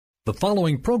The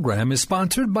following program is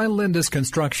sponsored by Lindus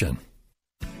Construction.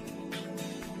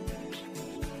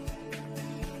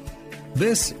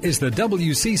 This is the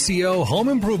WCCO Home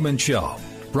Improvement Show,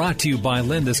 brought to you by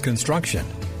Lindus Construction.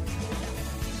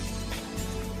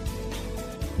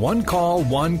 One call,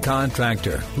 one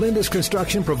contractor. Lindus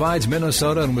Construction provides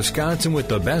Minnesota and Wisconsin with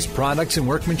the best products and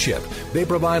workmanship. They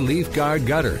provide leaf guard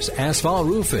gutters, asphalt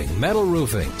roofing, metal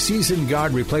roofing, season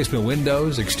guard replacement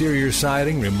windows, exterior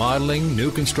siding, remodeling, new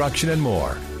construction, and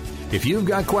more. If you've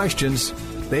got questions,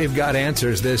 they've got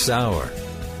answers this hour.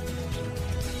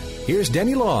 Here's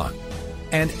Denny Long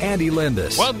and Andy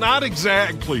Lindus. Well, not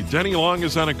exactly. Denny Long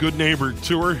is on a Good Neighbor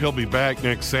tour. He'll be back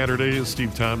next Saturday.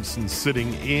 Steve Thompson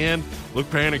sitting in. Luke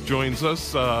Panek joins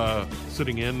us,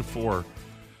 sitting in for,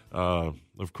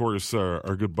 of course,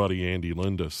 our good buddy Andy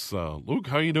Lindus. Luke,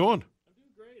 how you doing? I'm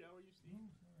doing great.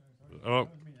 How are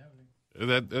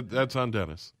you, Steve? That's on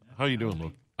Dennis. How you doing,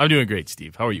 Luke? I'm doing great,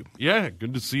 Steve. How are you? Yeah,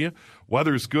 good to see you.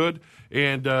 Weather's good.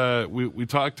 And we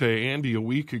talked to Andy a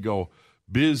week ago.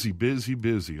 Busy.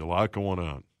 A lot going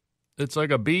on. It's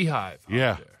like a beehive out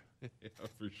there. Yeah,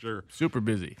 for sure. Super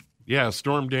busy. Yeah,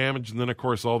 storm damage, and then, of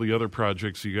course, all the other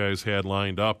projects you guys had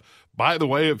lined up. By the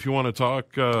way, if you want to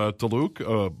talk to Luke,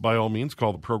 by all means,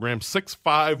 call the program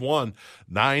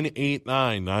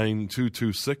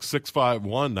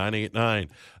 651-989-9226,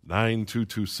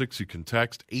 651-989-9226. You can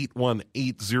text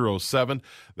 81807.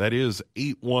 That is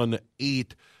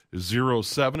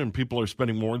 81807, and people are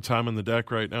spending more time on the deck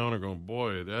right now and are going,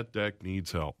 boy, that deck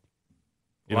needs help.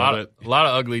 A lot of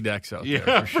ugly decks out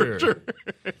there, for sure.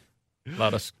 A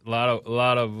lot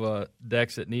of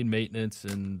decks that need maintenance,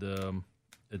 and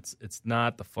it's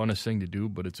not the funnest thing to do,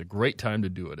 but it's a great time to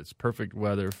do it. It's perfect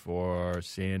weather for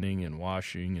sanding and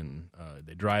washing, and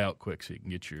they dry out quick, so you can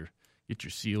get your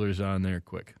sealers on there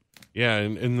quick. Yeah,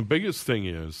 and the biggest thing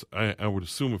is, I would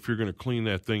assume if you're going to clean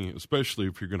that thing, especially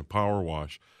if you're going to power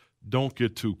wash, don't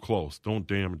get too close. Don't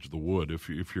damage the wood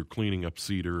if you're cleaning up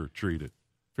cedar or treated.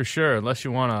 For sure, unless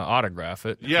you want to autograph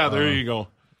it. Yeah, there you go.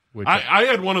 I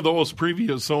had one of those.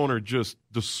 Previous owner just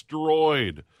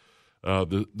destroyed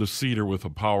the cedar with a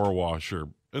power washer,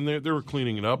 and they were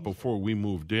cleaning it up before we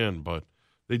moved in, but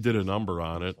they did a number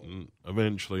on it, and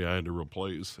eventually I had to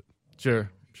replace it. Sure.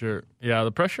 Yeah,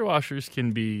 the pressure washers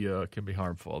can be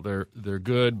harmful. They're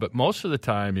good, but most of the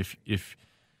time, if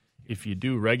you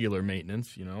do regular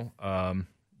maintenance,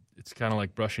 it's kind of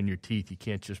like brushing your teeth. You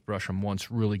can't just brush them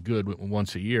once really good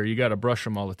once a year. You got to brush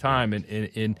them all the time.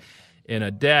 And in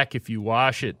a deck, if you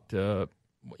wash it,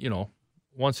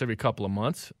 once every couple of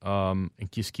months, and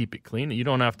just keep it clean, you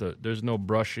don't have to. There's no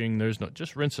brushing.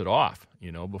 Just rinse it off.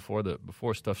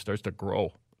 Before stuff starts to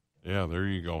grow. Yeah, there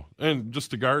you go. And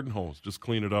just a garden hose, just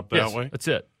clean it up that way. That's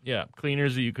it. Yeah,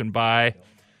 cleaners that you can buy,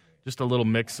 just a little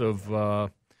mix of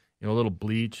a little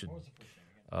bleach.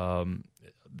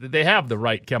 They have the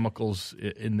right chemicals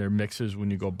in their mixes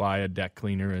when you go buy a deck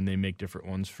cleaner, and they make different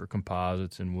ones for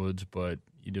composites and woods. But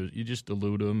you just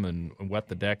dilute them and wet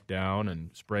the deck down and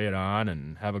spray it on,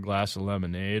 and have a glass of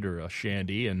lemonade or a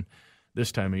shandy, and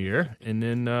this time of year, and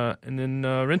then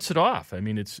rinse it off. I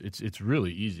mean, it's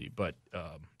really easy, but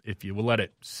if you will let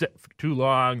it sit for too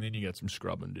long, then you got some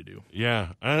scrubbing to do. Yeah,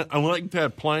 I like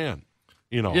that plan.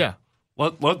 Yeah.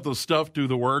 Let the stuff do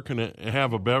the work and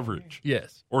have a beverage.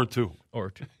 Yes. Or two.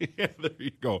 Yeah, there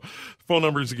you go. Phone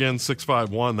numbers again,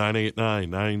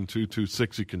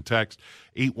 651-989-9226. You can text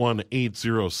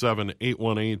 81807,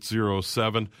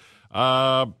 81807.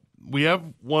 We have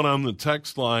one on the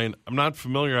text line. I'm not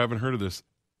familiar. I haven't heard of this.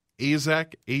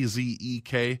 AZEK,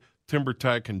 A-Z-E-K,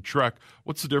 TimberTech, and Trek.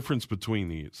 What's the difference between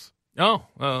these? Oh,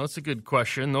 that's a good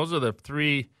question. Those are the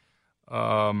three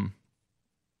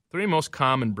most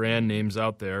common brand names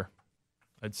out there,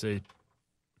 I'd say,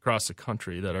 across the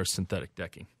country that are synthetic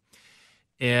decking.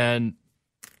 And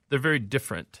they're very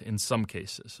different in some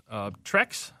cases.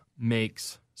 Trex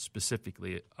makes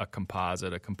specifically a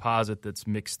composite that's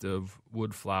mixed of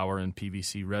wood flour and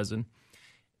PVC resin.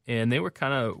 And they were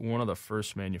kind of one of the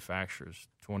first manufacturers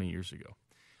 20 years ago.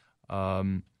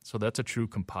 So that's a true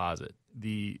composite.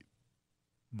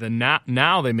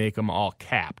 Now they make them all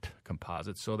capped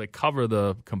composites, so they cover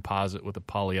the composite with a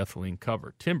polyethylene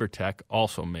cover. TimberTech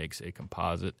also makes a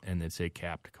composite, and it's a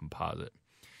capped composite.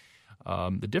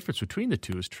 The difference between the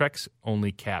two is Trex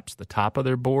only caps the top of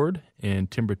their board,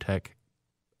 and TimberTech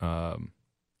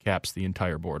caps the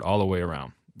entire board all the way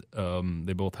around.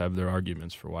 They both have their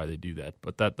arguments for why they do that,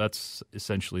 but that's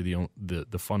essentially the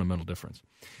fundamental difference.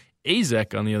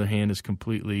 AZEK, on the other hand, is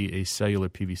completely a cellular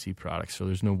PVC product, so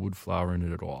there's no wood flour in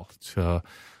it at all. It's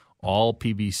all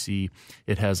PVC.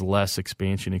 It has less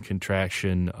expansion and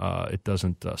contraction. It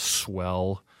doesn't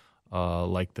swell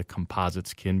like the composite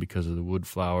skin because of the wood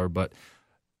flour. But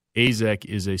AZEK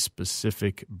is a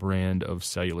specific brand of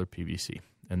cellular PVC.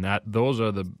 And those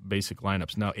are the basic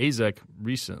lineups. Now, AZEK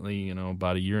recently,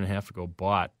 about a year and a half ago,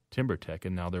 bought TimberTech,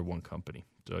 and now they're one company.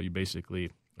 So you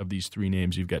basically, of these three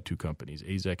names, you've got two companies.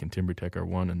 AZEK and TimberTech are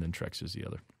one, and then Trex is the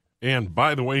other. And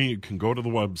by the way, you can go to the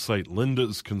website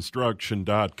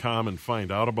lindasconstruction.com and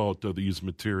find out about these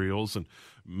materials and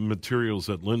materials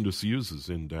that Lindus uses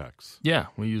in decks. Yeah,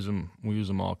 we use them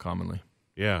all commonly.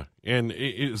 Yeah. And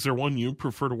is there one you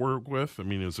prefer to work with? I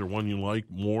mean, is there one you like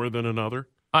more than another?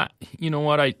 You know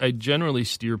what? I generally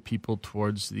steer people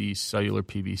towards the cellular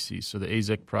PVC, so the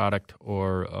AZEK product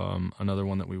or another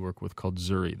one that we work with called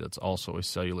Zuri that's also a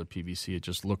cellular PVC. It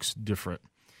just looks different.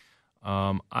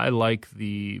 I like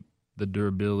the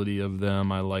durability of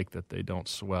them. I like that they don't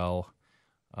swell.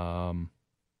 When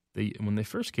they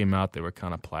first came out, they were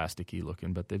kind of plasticky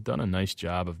looking, but they've done a nice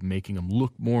job of making them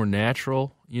look more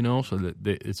natural, so that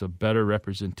it's a better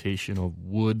representation of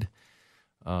wood.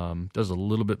 Does a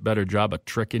little bit better job of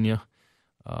tricking you.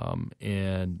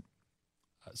 And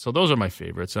so those are my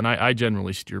favorites, and I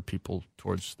generally steer people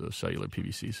towards the cellular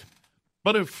PVCs.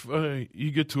 But if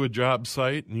you get to a job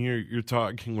site and you're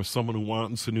talking with someone who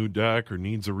wants a new deck or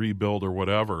needs a rebuild or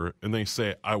whatever, and they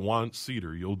say, I want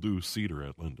cedar, you'll do cedar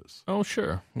at Lindus. Oh,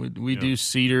 sure. We do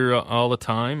cedar all the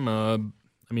time.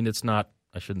 It's not,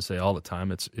 I shouldn't say all the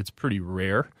time. It's pretty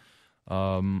rare.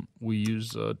 We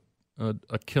use a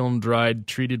kiln-dried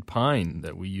treated pine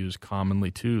that we use commonly,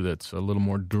 too, that's a little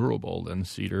more durable than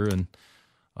cedar. And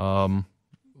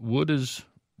wood is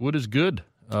good.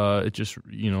 It just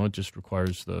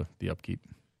requires the upkeep.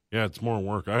 Yeah, it's more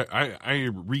work. I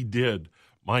redid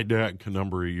my deck a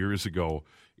number of years ago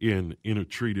in a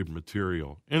treated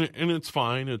material, and it's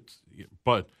fine.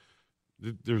 But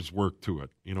there's work to it.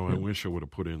 I wish I would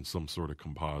have put in some sort of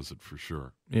composite for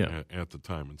sure. Yeah. At the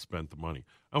time and spent the money.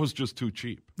 I was just too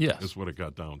cheap. Yes. Is what it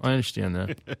got down to. I understand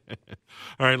that.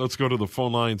 All right, let's go to the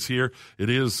phone lines here. It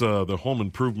is the Home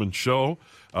Improvement Show.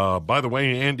 By the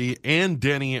way, Andy and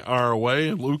Denny are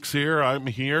away. Luke's here. I'm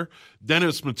here.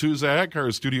 Dennis Matuzak,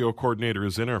 our studio coordinator,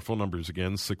 is in. Our phone number is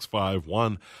again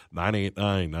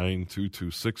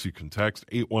 651-989-9226. You can text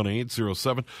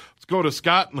 81807. Let's go to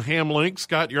Scott in Ham Lake.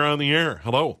 Scott, you're on the air.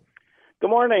 Hello. Good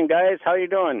morning, guys. How you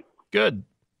doing? Good.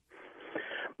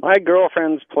 My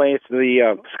girlfriend's place,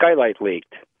 the skylight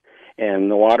leaked, and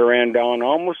the water ran down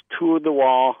almost to the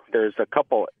wall. There's a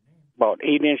couple, about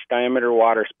 8-inch diameter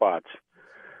water spots.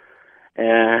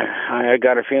 And I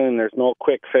got a feeling there's no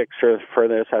quick fix for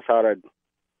this. I thought I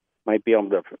might be able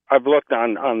to. I've looked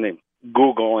on the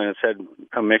Google, and it said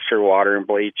a mixture of water and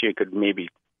bleach. You could maybe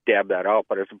dab that out,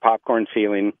 but it's a popcorn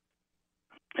ceiling.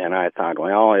 And I thought,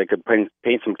 well, I could paint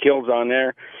some kills on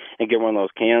there and get one of those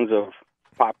cans of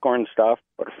popcorn stuff.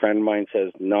 But a friend of mine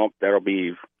says, nope, that'll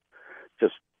be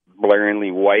just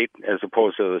blaringly white as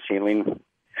opposed to the ceiling.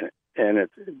 And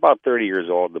it's about 30 years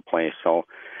old, the place. So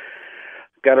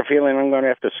got a feeling I'm going to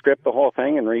have to strip the whole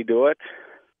thing and redo it.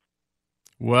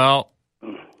 Well,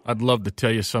 I'd love to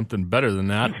tell you something better than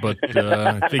that, but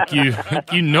I think you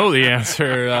know the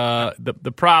answer.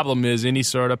 The problem is any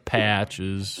sort of patch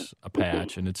is a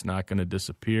patch, and it's not going to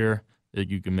disappear.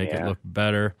 You can make it look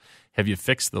better. Have you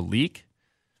fixed the leak?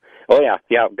 Oh, yeah.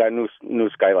 Yeah, I've got new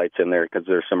skylights in there because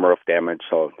there's some roof damage,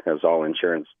 so it has all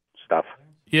insurance stuff.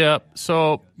 Yeah,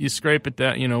 so you scrape it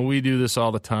down. We do this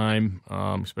all the time,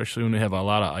 especially when we have a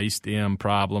lot of ice dam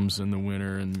problems in the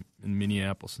winter in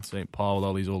Minneapolis and St. Paul with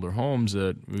all these older homes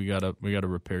that we gotta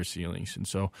repair ceilings. And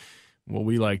so what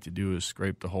we like to do is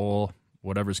scrape the hole,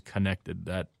 whatever's connected,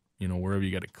 that wherever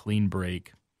you got a clean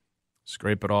break,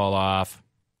 scrape it all off,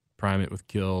 prime it with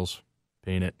kills,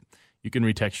 paint it. You can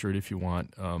retexture it if you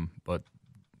want, but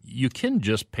you can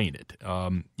just paint it.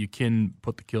 You can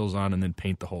put the kills on and then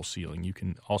paint the whole ceiling. You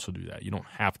can also do that. You don't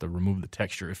have to remove the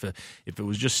texture. If it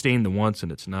was just stained the once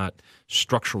and it's not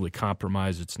structurally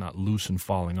compromised, it's not loose and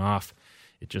falling off,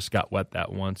 it just got wet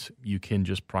that once, you can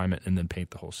just prime it and then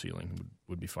paint the whole ceiling.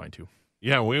 Would be fine too.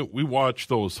 Yeah, we watch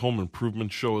those home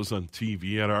improvement shows on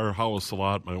TV at our house a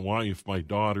lot. My wife, my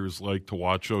daughters like to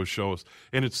watch those shows,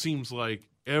 and it seems like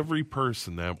every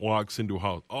person that walks into a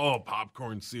house,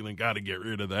 popcorn ceiling, got to get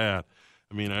rid of that.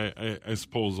 I mean, I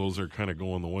suppose those are kind of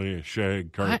going the way of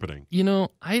shag carpeting.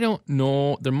 I don't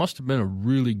know. There must have been a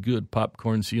really good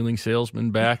popcorn ceiling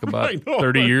salesman back about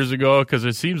 30 years ago, because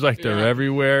it seems like they're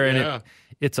everywhere. And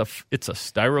it's a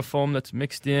styrofoam that's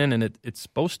mixed in, and it's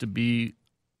supposed to be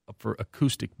for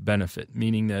acoustic benefit,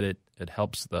 meaning that it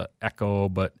helps the echo,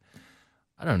 but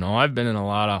I don't know. I've been in a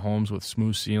lot of homes with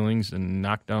smooth ceilings and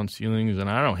knockdown ceilings, and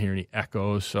I don't hear any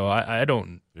echoes. So I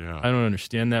don't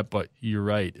understand that. But you're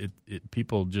right.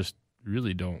 People just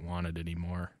really don't want it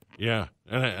anymore. Yeah,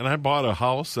 and I bought a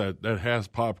house that has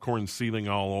popcorn ceiling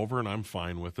all over, and I'm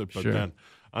fine with it. But then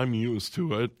I'm used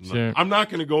to it. Sure. I'm not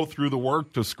going to go through the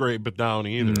work to scrape it down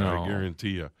either. No. I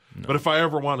guarantee you. No. But if I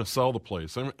ever want to sell the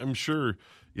place, I'm sure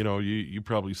you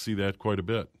probably see that quite a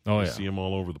bit. Oh, you yeah. see them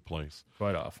all over the place.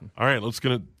 Quite often. All right, let's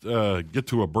get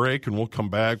to a break, and we'll come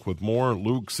back with more.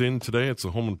 Luke's in today. It's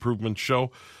a home improvement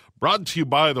show brought to you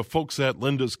by the folks at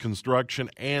Linda's Construction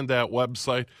and that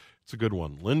website. It's a good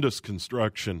one,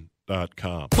 lindasconstruction.com.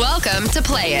 Welcome to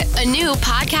Play It, a new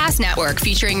podcast network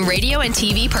featuring radio and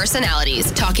TV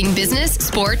personalities talking business,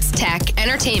 sports, tech,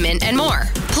 entertainment, and more.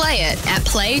 Play it at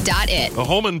play.it. The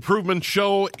Home Improvement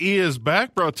Show is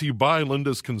back, brought to you by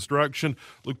Linda's Construction.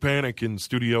 Luke Panek in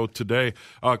studio today.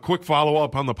 Quick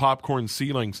follow-up on the popcorn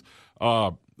ceilings.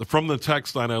 From the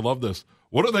text line, I love this.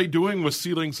 What are they doing with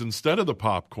ceilings instead of the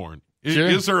popcorn? Sure.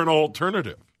 Is there an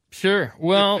alternative? Sure.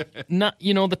 Well,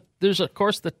 there's, of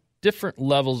course, the different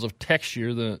levels of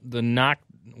texture.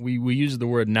 We use the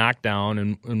word knockdown,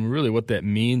 and really what that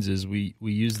means is we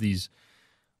use these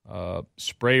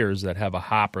sprayers that have a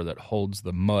hopper that holds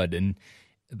the mud, and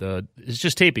it's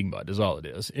just taping mud is all it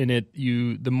is. And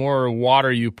the more water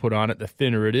you put on it, the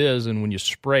thinner it is, and when you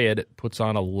spray it, it puts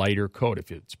on a lighter coat. If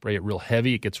you spray it real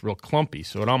heavy, it gets real clumpy,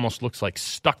 so it almost looks like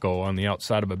stucco on the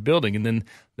outside of a building. And then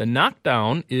the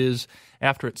knockdown is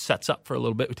after it sets up for a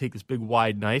little bit, we take this big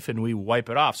wide knife and we wipe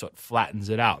it off so it flattens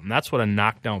it out, and that's what a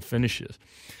knockdown finish is.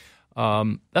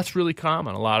 That's really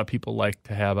common. A lot of people like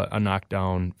to have a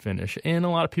knockdown finish, and a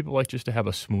lot of people like just to have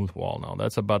a smooth wall now.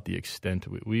 That's about the extent.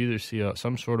 We either see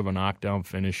some sort of a knockdown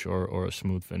finish or a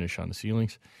smooth finish on the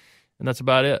ceilings, and that's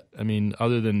about it. I mean,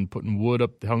 other than putting wood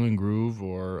up the hung and groove,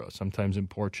 or sometimes in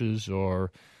porches,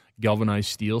 or galvanized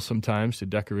steel sometimes to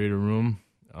decorate a room,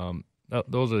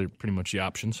 those are pretty much the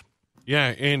options.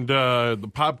 Yeah, and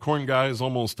the popcorn guy is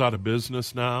almost out of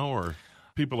business now, or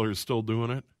people are still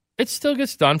doing it? It still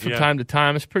gets done from time to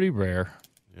time. It's pretty rare.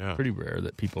 Yeah. Pretty rare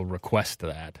that people request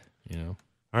that, All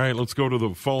right, let's go to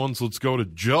the phones. Let's go to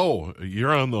Joe.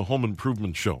 You're on the Home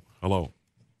Improvement Show. Hello.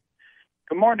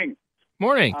 Good morning.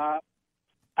 Morning.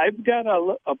 I've got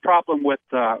a problem with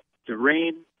the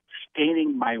rain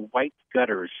staining my white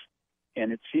gutters,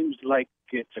 and it seems like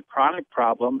it's a chronic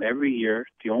problem every year.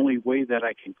 The only way that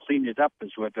I can clean it up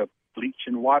is with a bleach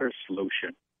and water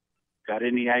solution. Got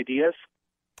any ideas?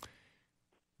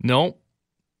 No.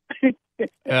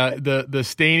 The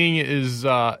staining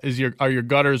are your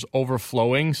gutters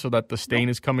overflowing so that the stain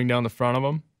is coming down the front of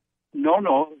them?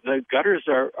 No. The gutters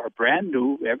are brand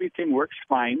new. Everything works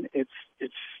fine. It's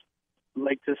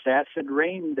like this acid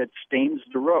rain that stains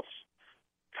the roofs.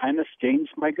 Kind of stains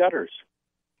my gutters.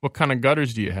 What kind of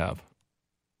gutters do you have?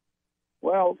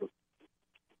 Well,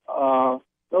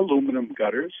 aluminum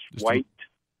gutters, Just white.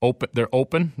 Open. They're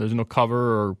open? There's no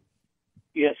cover or?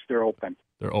 Yes, they're open.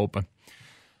 They're open.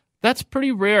 That's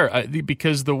pretty rare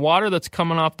because the water that's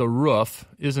coming off the roof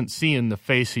isn't seeing the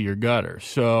face of your gutter,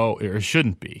 so it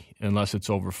shouldn't be unless it's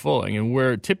overflowing. And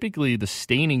where typically the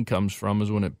staining comes from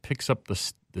is when it picks up the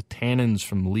tannins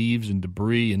from leaves and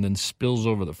debris and then spills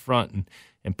over the front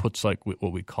and puts like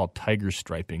what we call tiger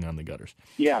striping on the gutters.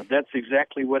 Yeah, that's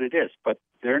exactly what it is. But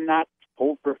they're not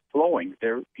overflowing.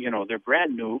 They're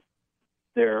brand new.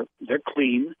 They're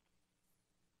clean.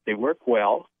 They work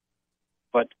well.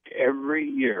 But every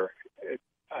year,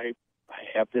 I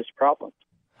have this problem.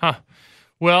 Huh.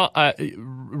 Well,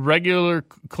 regular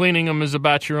cleaning them is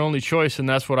about your only choice, and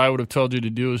that's what I would have told you to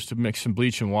do, is to mix some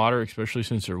bleach and water, especially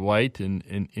since they're white,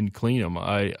 and clean them.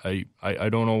 I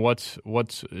don't know what's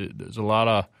there's a lot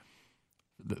of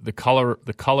the color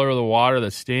of the water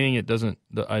that's staining it doesn't.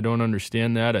 I don't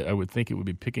understand that. I would think it would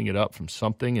be picking it up from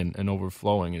something and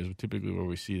overflowing is typically where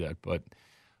we see that, but.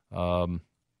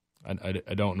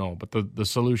 I don't know, but the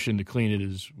solution to clean it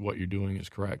is what you're doing is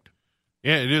correct.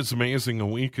 Yeah, it is amazing. A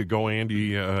week ago,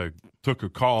 Andy took a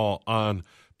call on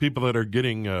people that are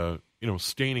getting,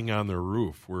 staining on their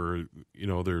roof where,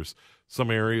 there's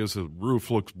some areas the roof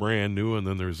looks brand new and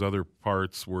then there's other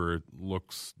parts where it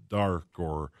looks dark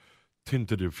or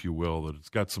tinted, if you will, that it's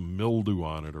got some mildew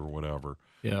on it or whatever.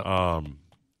 Yeah.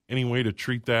 Any way to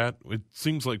treat that? It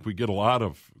seems like we get a lot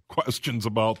of questions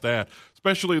about that,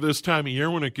 especially this time of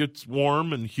year when it gets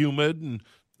warm and humid and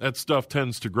that stuff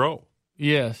tends to grow.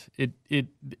 Yes,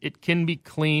 it can be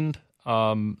cleaned.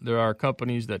 There are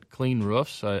companies that clean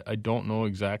roofs. I don't know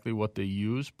exactly what they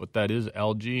use, but that is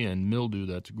algae and mildew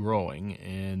that's growing,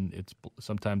 and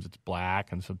sometimes it's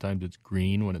black and sometimes it's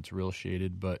green when it's real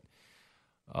shaded. But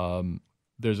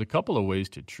there's a couple of ways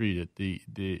to treat it.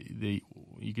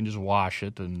 You can just wash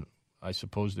it, and I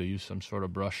suppose they use some sort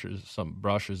of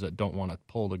brushes that don't want to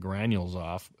pull the granules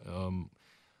off.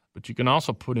 But you can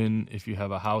also put in, if you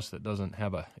have a house that doesn't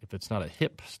have if it's not a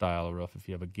hip style roof, if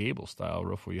you have a gable style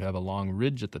roof where you have a long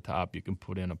ridge at the top, you can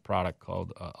put in a product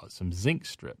called some zinc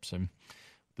strips. And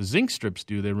the zinc strips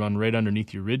they run right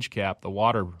underneath your ridge cap. The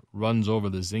water runs over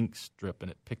the zinc strip,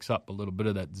 and it picks up a little bit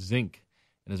of that zinc.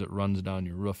 And as it runs down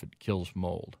your roof, it kills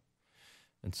mold.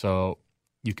 And so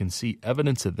you can see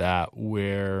evidence of that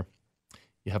where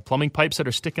you have plumbing pipes that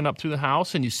are sticking up through the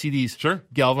house, and you see these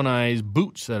galvanized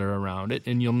boots that are around it.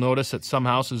 And you'll notice that some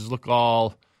houses look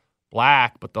all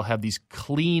black, but they'll have these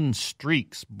clean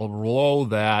streaks below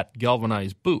that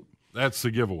galvanized boot. That's the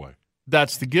giveaway.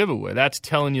 That's the giveaway. That's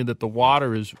telling you that the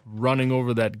water is running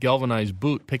over that galvanized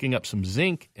boot, picking up some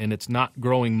zinc, and it's not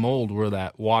growing mold where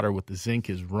that water with the zinc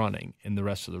is running, and the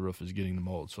rest of the roof is getting the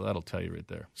mold. So that'll tell you right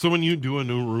there. So when you do a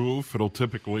new roof, it'll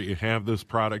typically have this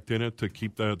product in it to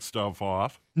keep that stuff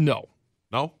off? No.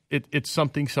 No? It's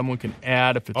something someone can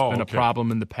add if it's been a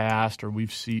problem in the past, or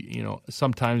we've seen,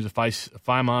 sometimes if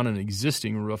I'm on an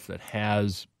existing roof that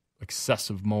has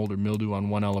excessive mold or mildew on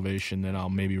one elevation, then I'll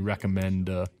maybe recommend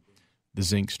the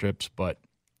zinc strips, but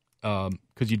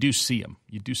because you do see them.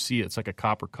 You do see it. It's like a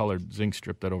copper-colored zinc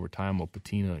strip that over time will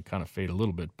patina and kind of fade a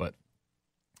little bit, but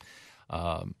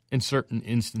in certain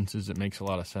instances it makes a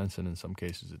lot of sense, and in some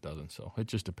cases it doesn't. So it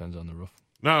just depends on the roof.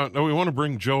 Now we want to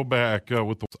bring Joe back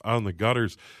on the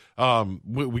gutters.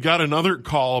 We got another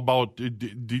call about,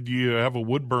 did you have a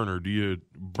wood burner? Do you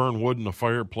burn wood in a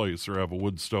fireplace or have a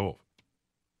wood stove?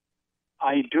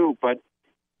 I do, but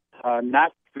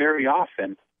not very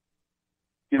often.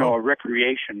 A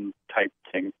recreation type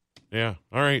thing. Yeah.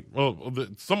 All right. Well,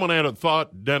 someone had a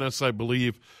thought, Dennis, I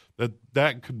believe,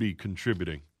 that could be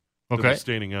contributing to the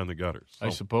staining on the gutters. So. I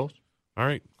suppose. All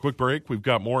right. Quick break. We've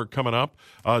got more coming up.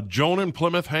 Joan in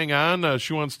Plymouth, hang on.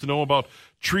 She wants to know about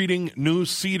treating new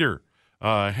cedar.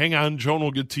 Hang on, Joan.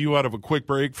 We'll get to you out of a quick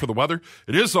break for the weather.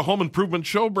 It is the Home Improvement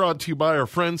Show brought to you by our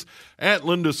friends at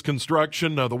Linda's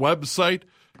Construction. The website,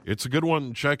 it's a good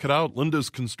one. Check it out,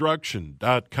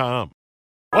 lindasconstruction.com.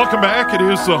 Welcome back. It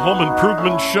is the Home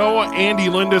Improvement Show. Andy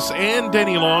Lindus and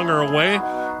Denny Long are away,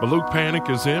 but Luke Panek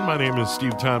is in. My name is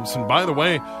Steve Thompson. By the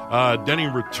way, Denny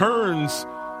returns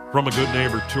from a Good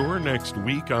Neighbor Tour next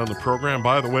week on the program.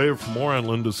 By the way, for more on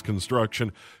Linda's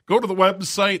Construction, go to the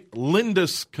website,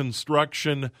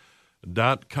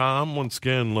 lindasconstruction.com. Once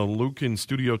again, Luke in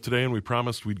studio today, and we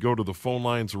promised we'd go to the phone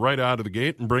lines right out of the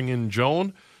gate and bring in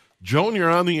Joan. Joan, you're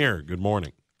on the air. Good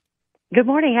morning. Good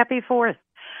morning. Happy 4th.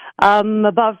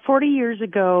 About 40 years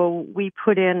ago, we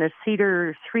put in a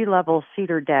three-level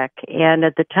cedar deck, and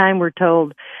at the time we're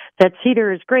told that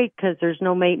cedar is great because there's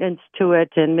no maintenance to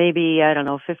it, and maybe,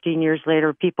 15 years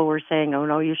later, people were saying, oh,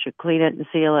 no, you should clean it and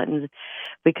seal it, and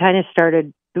we kind of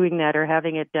started doing that or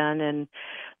having it done, and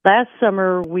last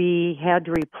summer we had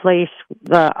to replace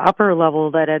the upper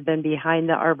level that had been behind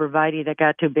the arborvitae that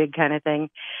got too big kind of thing,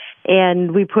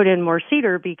 and we put in more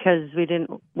cedar because we didn't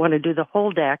want to do the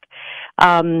whole deck.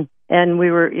 And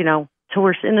we were, so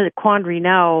we're in the quandary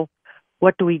now.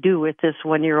 What do we do with this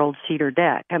 1-year-old cedar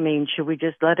deck? I mean, should we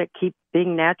just let it keep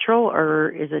being natural, or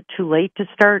is it too late to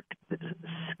start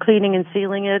cleaning and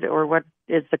sealing it, or what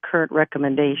is the current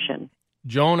recommendation?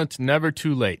 Joan, it's never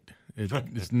too late.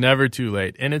 It's never too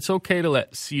late. And it's okay to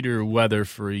let cedar weather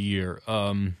for a year.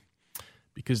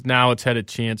 Because now it's had a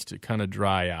chance to kind of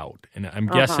dry out, and I'm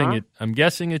guessing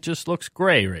it just looks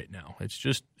gray right now. It's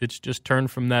just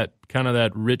turned from that kind of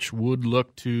that rich wood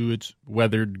look to its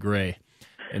weathered gray,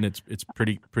 and it's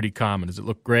pretty common. Does it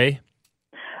look gray?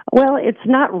 Well, it's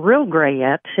not real gray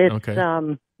yet. It's okay.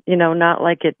 Not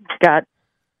like it got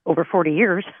over 40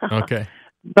 years. Okay,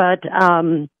 but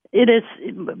it is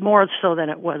more so than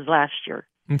it was last year.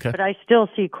 Okay, but I still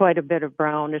see quite a bit of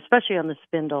brown, especially on the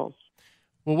spindles.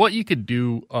 Well, what you could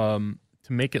do to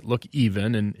make it look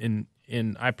even,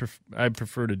 and I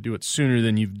prefer to do it sooner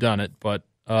than you've done it, but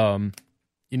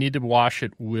you need to wash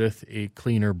it with a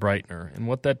cleaner brightener. And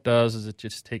what that does is it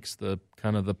just takes the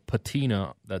kind of the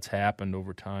patina that's happened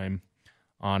over time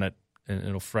on it, and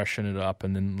it'll freshen it up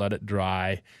and then let it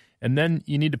dry. And then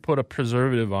you need to put a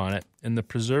preservative on it, and the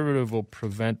preservative will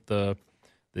prevent the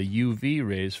UV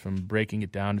rays from breaking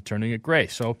it down and turning it gray.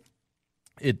 So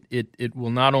It will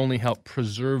not only help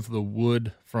preserve the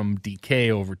wood from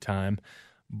decay over time,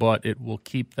 but it will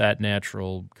keep that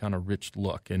natural kind of rich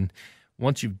look. And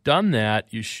once you've done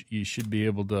that, you should be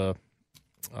able to,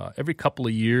 every couple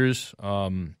of years,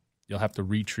 you'll have to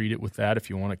retreat it with that if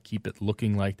you want to keep it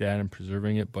looking like that and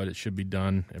preserving it, but it should be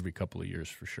done every couple of years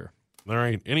for sure. All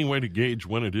right. Any way to gauge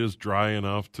when it is dry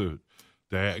enough to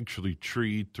actually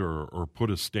treat or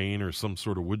put a stain or some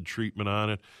sort of wood treatment on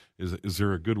it? Is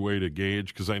there a good way to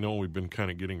gauge? Because I know we've been kind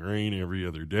of getting rain every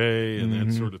other day and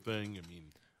that sort of thing. I mean,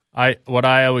 what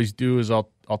I always do is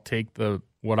I'll take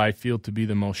what I feel to be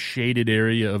the most shaded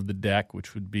area of the deck,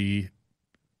 which would be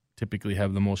typically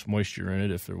have the most moisture in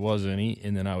it if there was any,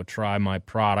 and then I would try my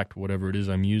product, whatever it is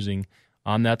I'm using,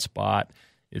 on that spot.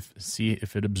 See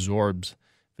if it absorbs.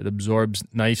 If it absorbs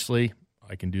nicely,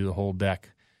 I can do the whole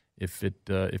deck. If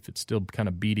it's still kind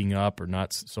of beating up or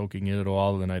not soaking in at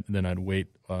all, then I'd wait,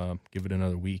 give it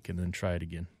another week, and then try it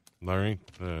again. All right.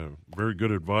 Very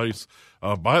good advice.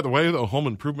 By the way, the Home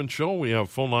Improvement Show, we have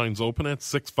phone lines open at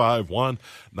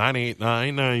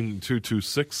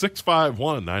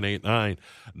 651-989-9226,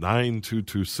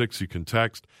 651-989-9226. You can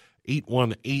text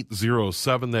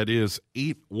 81807. That is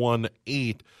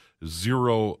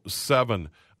 81807.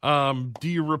 Do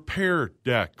you repair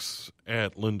decks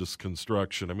at Lindis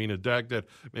Construction? I mean, a deck that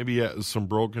maybe has some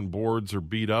broken boards or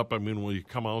beat up. I mean, will you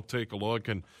come out, take a look,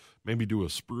 and maybe do a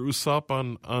spruce up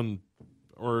on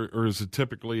or is it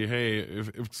typically, hey, if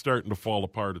it's starting to fall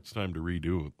apart, it's time to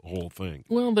redo the whole thing?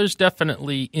 Well, there's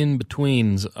definitely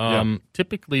in-betweens.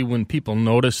 Typically when people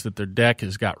notice that their deck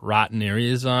has got rotten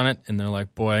areas on it and they're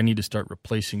like, boy, I need to start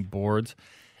replacing boards,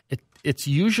 it's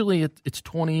usually it's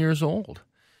 20 years old.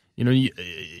 You know,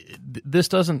 this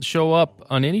doesn't show up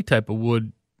on any type of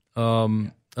wood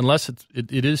unless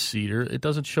it is cedar. It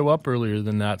doesn't show up earlier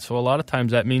than that. So a lot of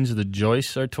times that means the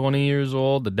joists are 20 years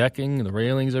old, the decking, the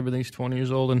railings, everything's 20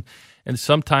 years old. And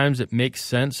sometimes it makes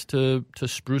sense to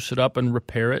spruce it up and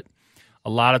repair it. A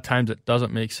lot of times it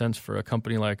doesn't make sense for a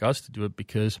company like us to do it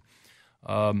because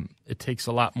it takes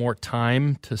a lot more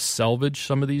time to salvage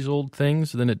some of these old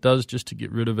things than it does just to get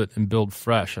rid of it and build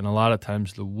fresh. And a lot of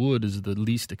times the wood is the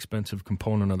least expensive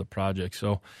component of the project.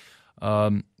 So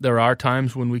there are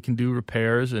times when we can do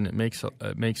repairs and it makes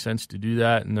sense to do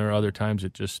that, and there are other times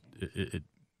it's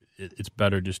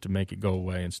better just to make it go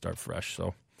away and start fresh.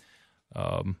 So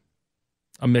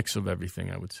a mix of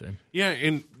everything, I would say. Yeah,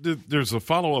 and there's a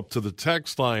follow-up to the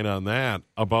text line on that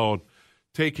about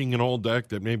taking an old deck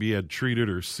that maybe had treated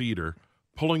or cedar,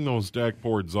 pulling those deck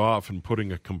boards off and putting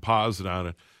a composite on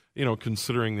it, you know,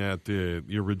 considering that the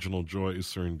original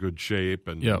joists are in good shape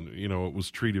and, you know, it was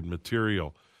treated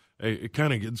material. It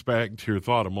kind of gets back to your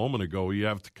thought a moment ago. You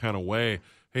have to kind of weigh,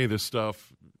 hey, this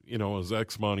stuff, you know, is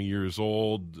X amount of years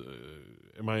old.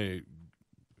 Am I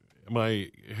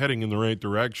heading in the right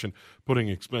direction, putting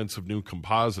expensive new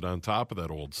composite on top of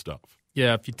that old stuff?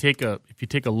 Yeah, if you take a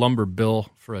lumber bill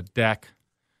for a deck,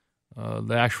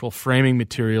 the actual framing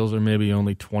materials are maybe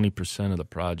only 20% of the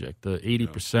project. The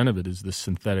 80% of it is the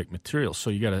synthetic material. So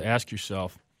you got to ask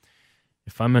yourself,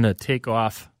 if I'm going to take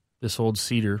off this old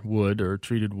cedar wood or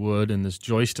treated wood and this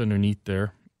joist underneath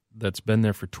there that's been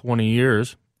there for 20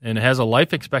 years and it has a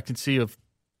life expectancy of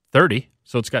 30,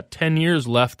 so it's got 10 years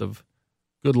left of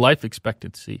good life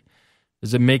expectancy,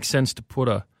 does it make sense to put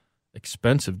a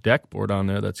expensive deck board on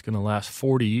there that's going to last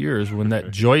 40 years when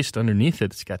that joist underneath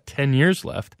it's got 10 years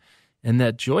left, and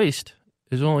that joist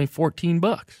is only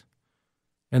 $14,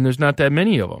 and there's not that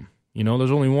many of them? You know,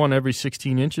 there's only one every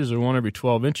 16 inches or one every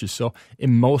 12 inches. So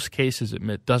in most cases,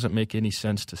 it doesn't make any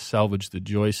sense to salvage the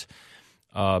joists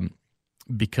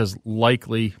because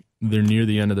likely they're near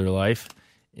the end of their life.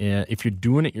 And if you're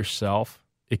doing it yourself,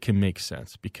 it can make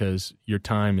sense because your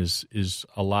time is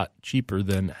a lot cheaper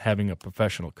than having a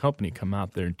professional company come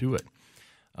out there and do it.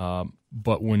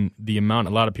 But when a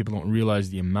lot of people don't realize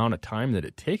the amount of time that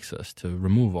it takes us to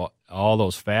remove all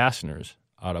those fasteners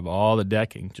out of all the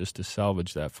decking just to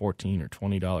salvage that $14 or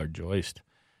 $20 joist,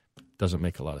 doesn't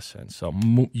make a lot of sense. So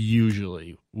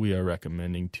usually we are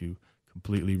recommending to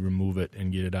completely remove it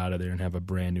and get it out of there and have a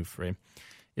brand new frame.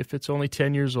 If it's only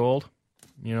 10 years old,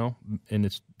 you know, and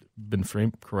it's been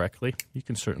framed correctly, you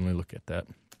can certainly look at that.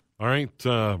 All right.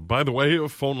 By the way,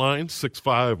 phone line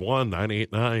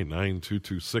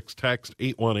 651-989-9226, text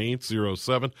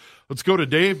 81807. Let's go to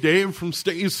Dave. Dave from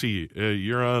Stacy.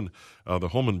 You're on the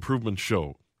Home Improvement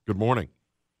Show. Good morning.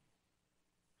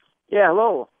 Yeah,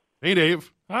 hello. Hey,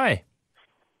 Dave. Hi.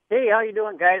 Hey, how you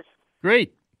doing, guys?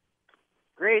 Great.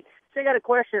 Great. So I got a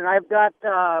question. I've got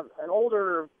an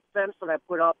older fence that I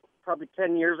put up probably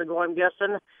 10 years ago, I'm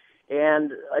guessing,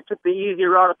 and I took the easy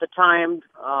route at the time,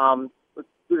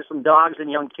 due to some dogs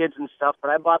and young kids and stuff, but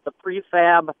I bought the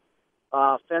prefab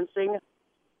fencing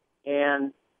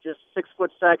and just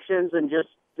 6-foot sections and just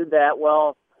did that.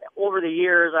 Well, over the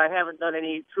years, I haven't done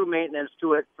any true maintenance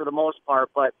to it for the most part,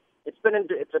 but it's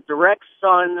a direct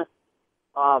sun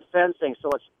fencing, so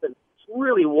it's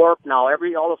really warped now.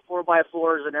 All the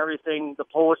 4x4s and everything, the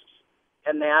posts,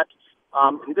 and that.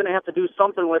 I'm going to have to do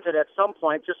something with it at some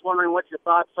point. Just wondering what your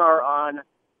thoughts are on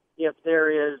if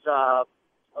there is a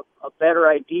better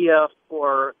idea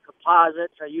for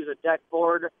composites. I use a deck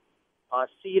board,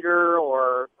 cedar,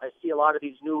 or I see a lot of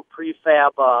these new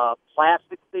prefab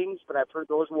plastic things, but I've heard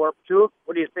those warp too.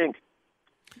 What do you think?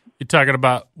 You're talking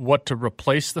about what to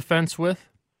replace the fence with?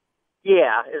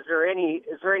 Yeah. Is there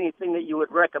anything that you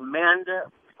would recommend,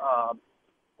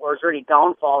 or is there any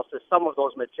downfalls to some of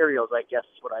those materials, I guess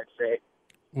is what I'd say.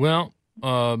 Well,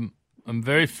 I'm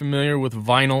very familiar with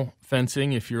vinyl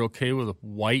fencing. If you're okay with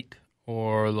white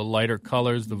or the lighter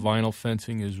colors, the vinyl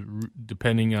fencing is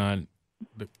depending on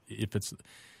if it's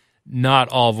not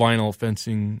all vinyl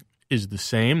fencing is the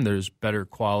same. There's better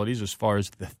qualities as far as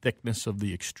the thickness of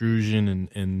the extrusion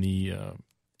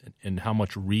and how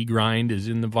much regrind is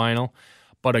in the vinyl.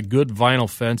 But a good vinyl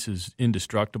fence is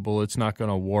indestructible. It's not going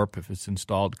to warp if it's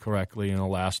installed correctly and it'll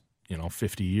last,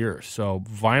 50 years. So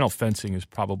vinyl fencing is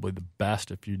probably the best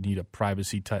if you need a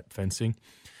privacy type fencing.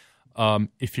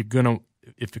 If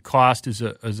the cost is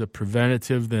a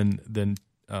preventative, then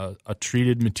a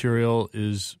treated material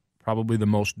is probably the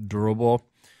most durable.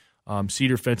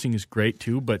 Cedar fencing is great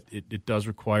too, but it does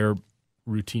require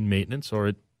routine maintenance, or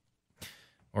it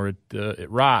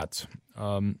rots.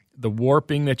 The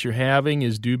warping that you're having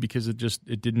is due because it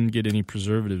didn't get any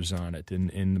preservatives on it,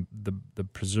 and the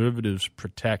preservatives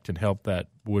protect and help that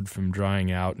wood from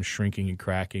drying out and shrinking and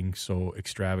cracking so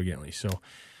extravagantly. So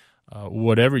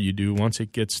whatever you do, once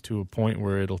it gets to a point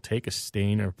where it'll take a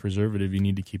stain or preservative, you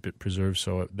need to keep it preserved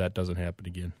so that doesn't happen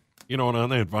again. And on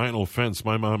that vinyl fence,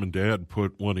 my mom and dad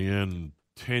put one in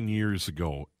 10 years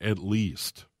ago, at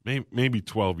least. Maybe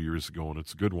 12 years ago, and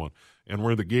it's a good one. And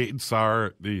where the gates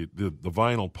are, the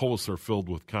vinyl posts are filled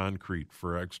with concrete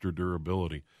for extra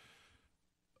durability.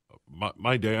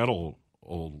 My dad will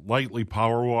lightly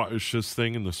power wash this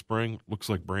thing in the spring. Looks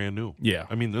like brand new. Yeah.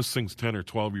 I mean, this thing's 10 or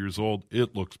 12 years old.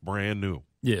 It looks brand new.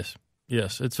 Yes.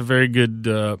 It's a very good,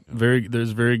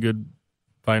 there's very good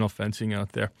vinyl fencing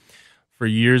out there. For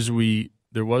years,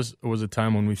 there was a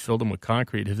time when we filled them with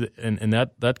concrete, and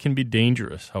that can be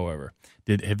dangerous. However,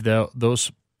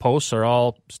 those posts are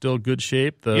all still good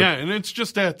shape? And it's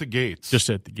just at the gates. Just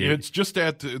at the gate. It's just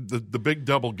at the big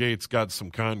double gates got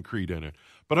some concrete in it.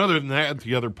 But other than that,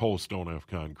 the other posts don't have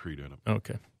concrete in them.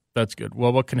 Okay, that's good.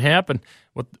 Well, what can happen?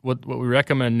 What we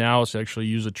recommend now is actually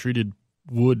use a treated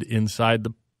wood inside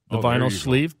the vinyl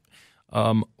sleeve,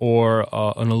 or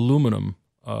an aluminum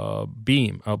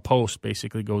beam, a post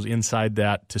basically goes inside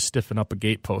that to stiffen up a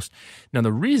gate post. Now,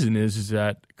 the reason is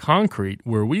that concrete,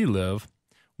 where we live,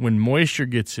 when moisture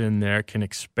gets in there, can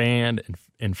expand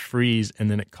and freeze,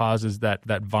 and then it causes that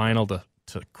vinyl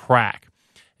to crack.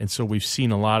 And so we've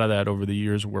seen a lot of that over the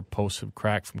years where posts have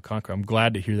cracked from concrete. I'm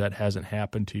glad to hear that hasn't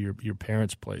happened to your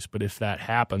parents' place. But if that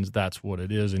happens, that's what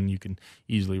it is, and you can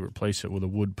easily replace it with a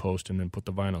wood post and then put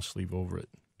the vinyl sleeve over it.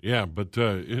 Yeah, but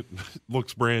it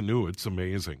looks brand new. It's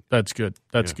amazing. That's good.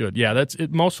 That's good. Yeah, that's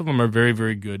it. Most of them are very,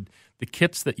 very good. The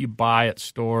kits that you buy at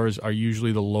stores are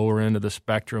usually the lower end of the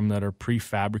spectrum that are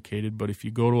prefabricated. But if you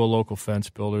go to a local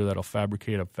fence builder that'll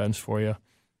fabricate a fence for you,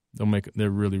 they're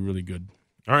really, really good.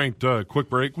 All right, quick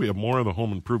break. We have more of the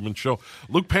Home Improvement Show.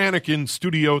 Luke Panek in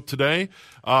studio today.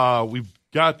 We've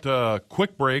got a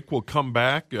quick break. We'll come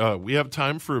back. We have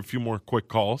time for a few more quick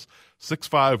calls.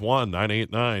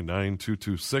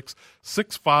 651-989-9226,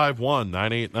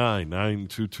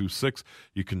 651-989-9226.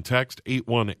 You can text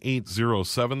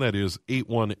 81807. That is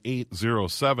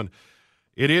 81807.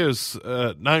 It is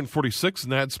 9:46,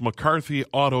 and that's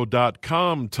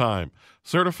McCarthyAuto.com time.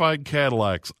 Certified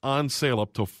Cadillacs on sale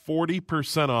up to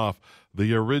 40% off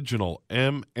the original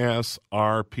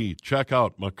MSRP. Check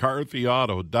out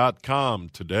McCarthyAuto.com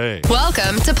today.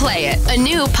 Welcome to Play It, a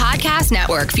new podcast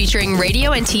network featuring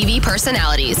radio and TV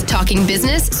personalities talking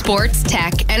business, sports,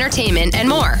 tech, entertainment, and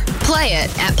more. Play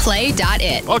it at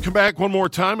play.it. Welcome back one more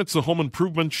time. It's the Home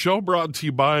Improvement Show brought to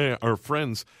you by our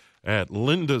friends at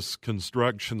Linda's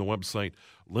Construction. The website,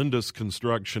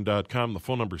 lindasconstruction.com. The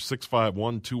phone number,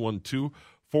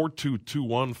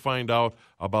 651-212-4221. Find out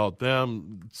about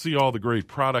them. See all the great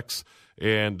products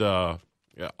and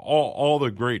all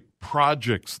the great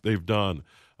projects they've done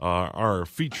are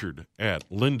featured at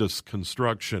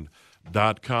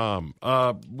lindasconstruction.com.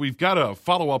 We've got a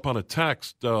follow-up on a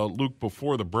text, Luke,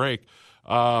 before the break,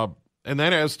 and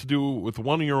that has to do with the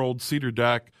 1-year-old cedar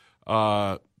deck.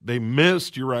 They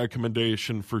missed your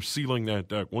recommendation for sealing that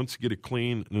deck. Once you get it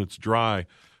clean and it's dry,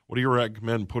 what do you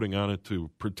recommend putting on it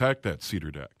to protect that cedar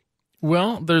deck?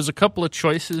 Well, there's a couple of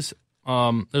choices.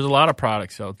 There's a lot of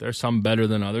products out there, some better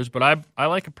than others, but I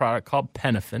like a product called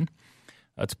Penafin.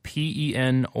 That's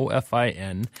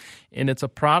PENOFIN. And it's a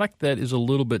product that is a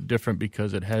little bit different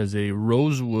because it has a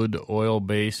rosewood oil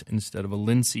base instead of a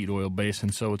linseed oil base,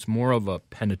 and so it's more of a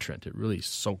penetrant. It really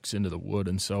soaks into the wood,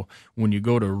 and so when you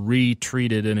go to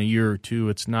retreat it in a year or two,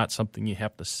 it's not something you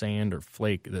have to sand or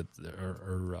flake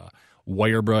or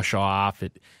wire brush off.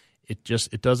 It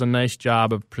does a nice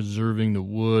job of preserving the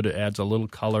wood. It adds a little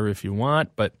color if you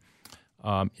want, but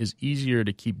is easier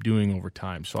to keep doing over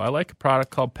time. So I like a product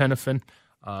called Penofin.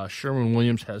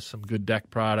 Sherwin-Williams has some good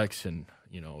deck products, and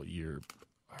your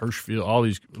Hirschfield, all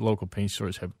these local paint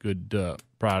stores have good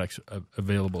products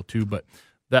available too. But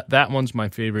that one's my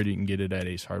favorite. You can get it at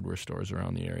Ace Hardware stores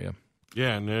around the area.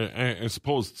 Yeah, and I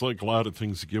suppose it's like a lot of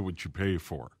things, you get what you pay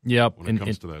for. Yep. When it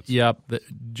comes to that stuff. Yep.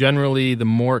 Generally, the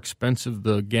more expensive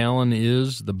the gallon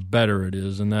is, the better it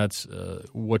is, and that's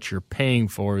what you're paying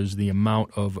for is the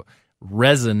amount of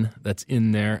resin that's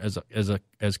in there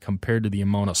as compared to the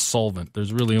amount of solvent.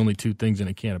 There's really only two things in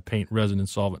a can of paint: resin and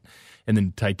solvent, and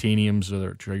then titaniums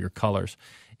are your colors.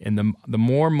 And the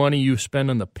more money you spend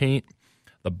on the paint,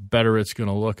 the better it's going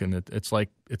to look, and it's like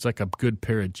a good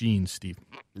pair of jeans, Steve.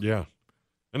 Yeah.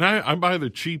 And I buy the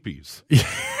cheapies.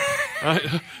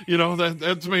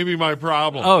 That's maybe my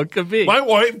problem. Oh, it could be. My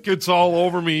wife gets all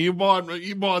over me. You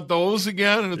bought those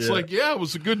again? And it's it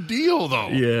was a good deal, though.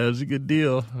 Yeah, it was a good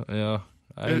deal. Yeah,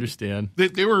 I understand.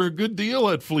 They were a good deal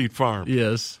at Fleet Farm.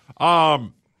 Yes.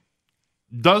 Does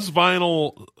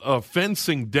vinyl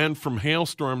fencing dent from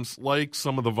hailstorms like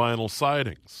some of the vinyl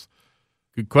sidings?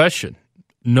 Good question.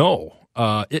 No.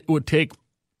 It would take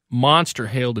monster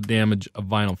hail to damage a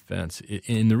vinyl fence.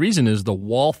 And the reason is the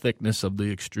wall thickness of the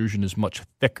extrusion is much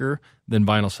thicker than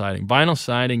vinyl siding. Vinyl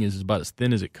siding is about as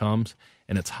thin as it comes,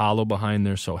 and it's hollow behind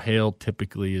there, so hail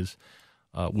typically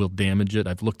will damage it.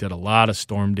 I've looked at a lot of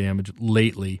storm damage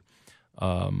lately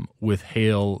with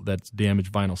hail that's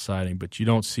damaged vinyl siding, but you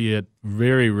don't see it,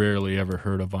 very rarely ever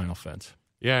heard of vinyl fence.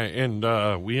 Yeah,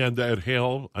 and we had that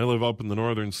hail. I live up in the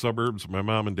northern suburbs. My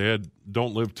mom and dad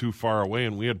don't live too far away,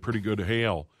 and we had pretty good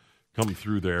hail come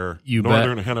through there.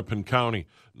 Northern Hennepin County,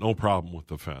 no problem with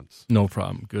the fence. No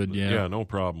problem. Good, yeah. Yeah, no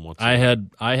problem whatsoever.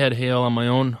 I had hail on my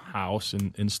own house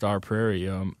in Star Prairie.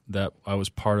 That I was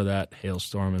part of that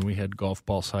hailstorm, and we had golf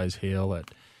ball size hail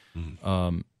at.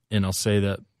 And I'll say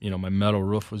that my metal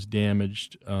roof was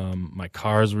damaged, my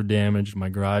cars were damaged, my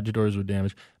garage doors were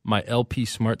damaged. My LP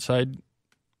Smart Side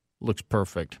looks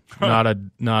perfect. Not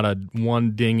a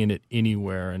one ding in it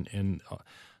anywhere, and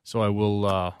so I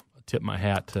will tip my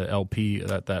hat to LP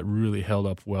that really held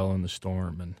up well in the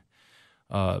storm.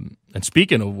 And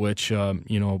speaking of which,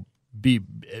 be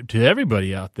to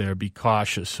everybody out there, be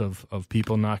cautious of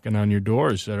people knocking on your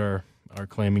doors that are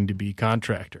claiming to be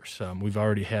contractors. We've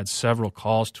already had several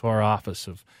calls to our office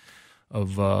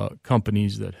of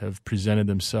companies that have presented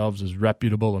themselves as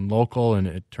reputable and local, and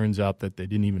it turns out that they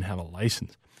didn't even have a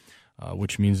license,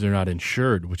 which means they're not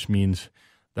insured, which means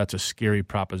that's a scary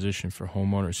proposition for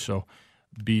homeowners. So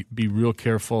be real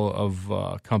careful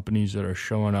of companies that are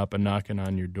showing up and knocking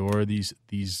on your door. These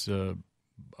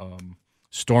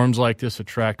storms like this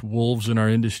attract wolves in our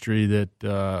industry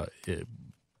that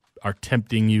are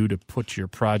tempting you to put your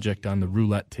project on the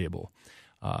roulette table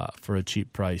for a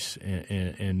cheap price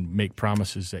and make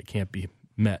promises that can't be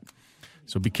met.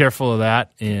 So be careful of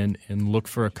that and look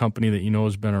for a company that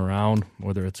has been around,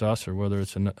 whether it's us or whether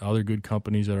it's other good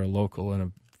companies that are local and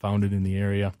have founded in the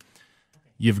area.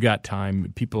 You've got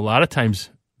time. People, a lot of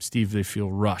times, Steve, they feel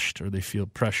rushed or they feel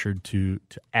pressured to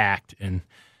act, and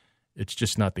it's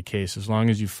just not the case. As long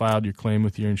as you filed your claim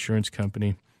with your insurance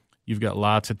company, you've got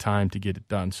lots of time to get it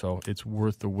done. So it's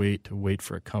worth the wait to wait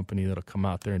for a company that'll come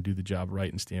out there and do the job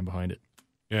right and stand behind it.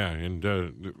 Yeah, and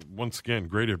once again,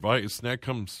 great advice. And that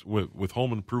comes with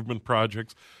home improvement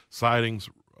projects, sidings,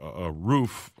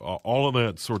 roof, all of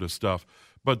that sort of stuff.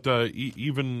 But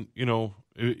even,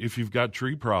 if you've got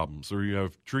tree problems or you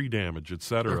have tree damage, et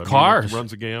cetera. Cars. It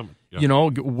runs a gamut. Yeah.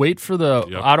 Wait for the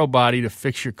auto body to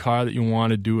fix your car that you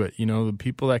want to do it. The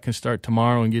people that can start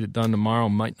tomorrow and get it done tomorrow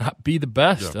might not be the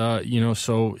best. Yeah.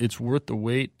 So it's worth the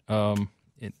wait.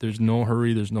 There's no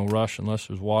hurry. There's no rush unless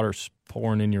there's water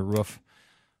pouring in your roof.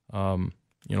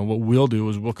 What we'll do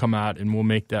is we'll come out and we'll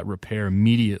make that repair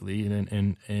immediately,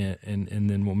 and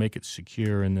then we'll make it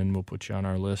secure, and then we'll put you on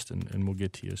our list, and we'll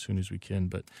get to you as soon as we can.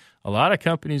 But a lot of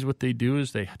companies, what they do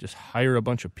is they just hire a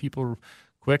bunch of people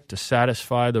quick to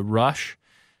satisfy the rush,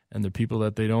 and they're people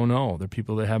that they don't know. They're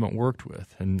people they haven't worked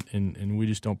with, and we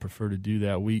just don't prefer to do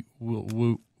that.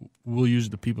 We'll use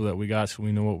the people that we got, so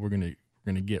we know what we're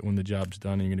gonna get when the job's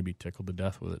done, and you're gonna be tickled to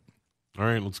death with it. All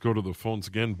right, let's go to the phones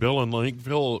again. Bill in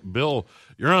Lakeville. Bill,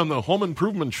 you're on the Home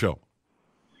Improvement Show.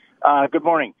 Good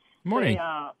morning. Morning. Hey,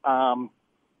 I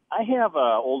have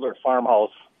an older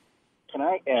farmhouse.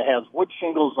 It has wood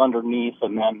shingles underneath,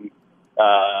 and then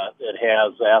it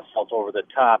has asphalt over the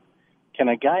top. Can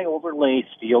a guy overlay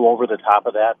steel over the top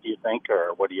of that, do you think,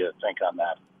 or what do you think on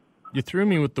that? You threw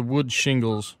me with the wood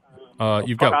shingles.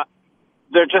 You've got.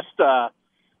 They're just,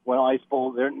 well, I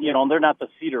suppose they're not the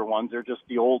cedar ones. They're just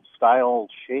the old style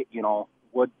shape,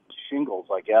 wood shingles,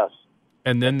 I guess.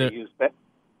 And then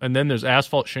there's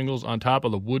asphalt shingles on top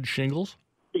of the wood shingles.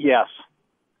 Yes.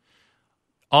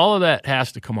 All of that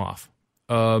has to come off.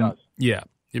 It does. Yeah,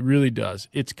 it really does.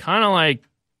 It's kind of like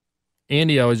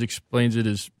Andy always explains it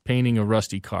as painting a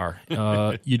rusty car.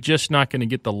 You're just not going to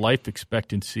get the life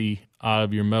expectancy out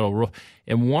of your metal roof.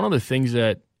 And one of the things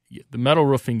that the metal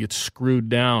roofing gets screwed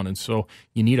down, and so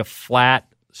you need a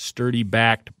flat, sturdy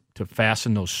back to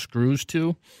fasten those screws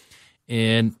to.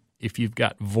 And if you've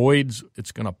got voids,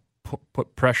 it's going to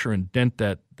put pressure and dent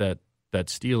that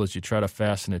steel as you try to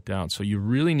fasten it down. So you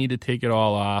really need to take it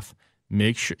all off.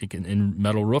 Make sure and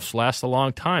metal roofs last a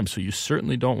long time, so you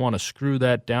certainly don't want to screw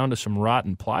that down to some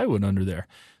rotten plywood under there.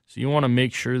 So you want to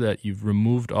make sure that you've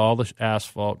removed all the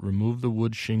asphalt, remove the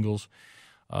wood shingles,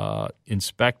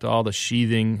 inspect all the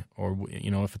sheathing, or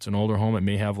if it's an older home, it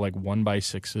may have like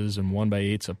 1x6s and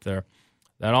 1x8s up there.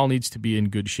 That all needs to be in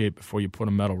good shape before you put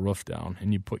a metal roof down.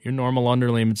 And you put your normal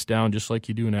underlayments down just like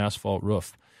you do an asphalt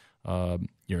roof.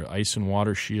 Your ice and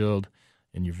water shield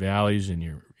and your valleys and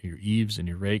your eaves and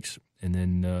your rakes, and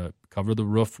then cover the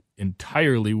roof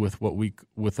entirely with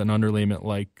with an underlayment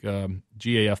like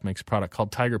GAF makes a product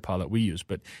called Tiger Paw that we use.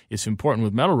 But it's important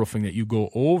with metal roofing that you go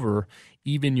over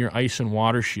even your ice and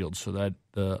water shield so that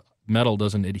the metal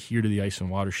doesn't adhere to the ice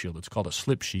and water shield. It's called a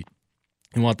slip sheet.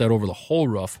 You want that over the whole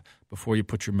roof before you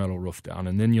put your metal roof down,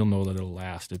 and then you'll know that it'll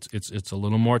last. It's a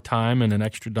little more time and an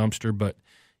extra dumpster, but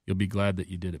you'll be glad that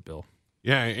you did it, Bill.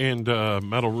 Yeah, and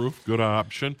metal roof, good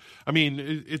option. I mean,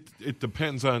 it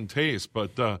depends on taste,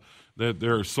 but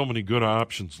there are so many good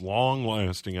options,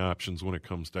 long-lasting options when it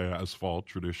comes to asphalt,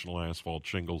 traditional asphalt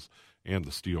shingles, and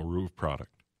the steel roof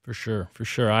product. For sure.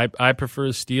 I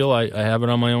prefer steel. I have it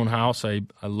on my own house. I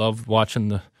love watching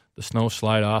the snow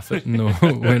slide off it in the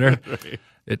winter.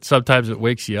 Right. Sometimes it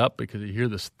wakes you up because you hear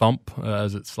this thump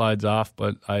as it slides off,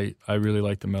 but I really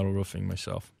like the metal roofing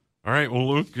myself. All right, well,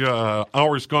 Luke,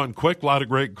 hour's gone quick. A lot of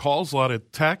great calls, a lot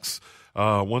of texts.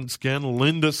 Once again,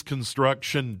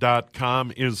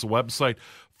 lindisconstruction.com is the website.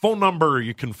 Phone number,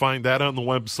 you can find that on the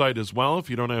website as well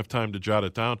if you don't have time to jot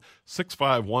it down.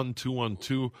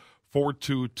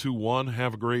 651-212-4221.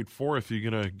 Have a great 4th.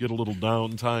 You're going to get a little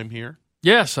downtime here.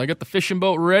 Yes, I got the fishing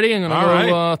boat ready. I'm going to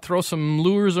go throw some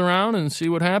lures around and see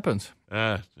what happens.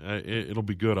 It'll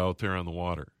be good out there on the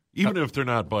water, even if they're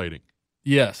not biting.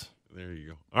 Yes. There you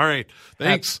go. All right.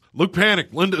 Thanks. Luke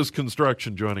Panek, Linda's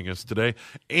Construction, joining us today.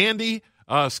 Andy,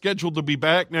 scheduled to be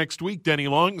back next week. Denny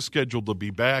Long, scheduled to be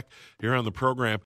back here on the program.